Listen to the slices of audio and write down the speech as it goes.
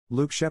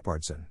Luke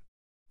Shepardson.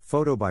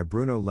 Photo by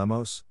Bruno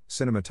Lemos,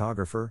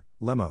 cinematographer,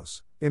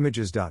 Lemos,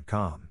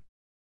 images.com.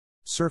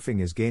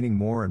 Surfing is gaining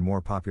more and more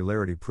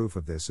popularity. Proof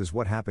of this is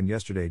what happened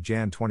yesterday,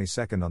 Jan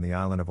 22nd, on the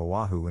island of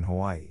Oahu in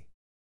Hawaii.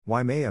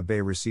 Waimea Bay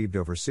received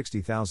over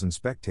 60,000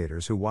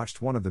 spectators who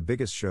watched one of the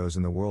biggest shows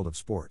in the world of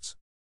sports.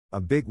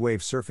 A big wave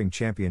surfing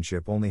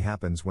championship only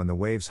happens when the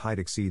wave's height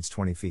exceeds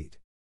 20 feet.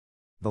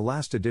 The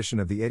last edition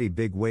of the Eddie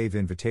Big Wave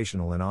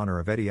Invitational in honor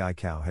of Eddie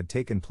Aikau had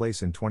taken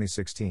place in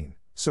 2016,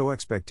 so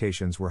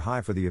expectations were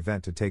high for the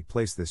event to take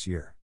place this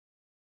year.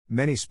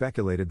 Many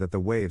speculated that the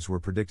waves were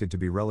predicted to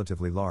be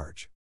relatively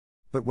large.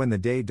 But when the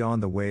day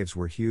dawned, the waves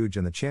were huge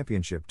and the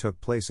championship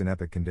took place in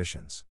epic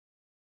conditions.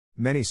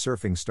 Many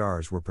surfing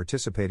stars were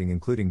participating,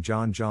 including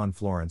John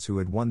Florence, who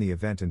had won the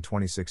event in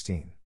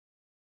 2016.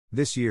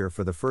 This year,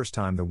 for the first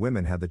time, the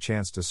women had the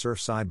chance to surf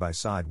side by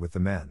side with the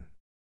men.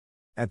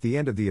 At the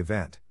end of the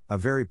event, a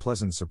very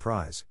pleasant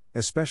surprise,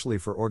 especially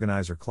for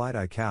organizer Clyde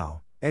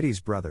Aikau, Eddie's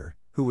brother,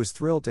 who was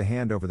thrilled to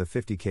hand over the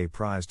 $50,000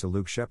 prize to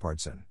Luke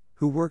Shepardson,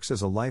 who works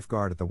as a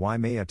lifeguard at the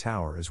Waimea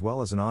Tower as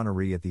well as an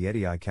honoree at the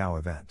Eddie Aikau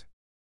event.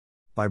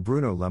 By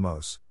Bruno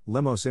Lemos,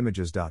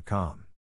 lemosimages.com.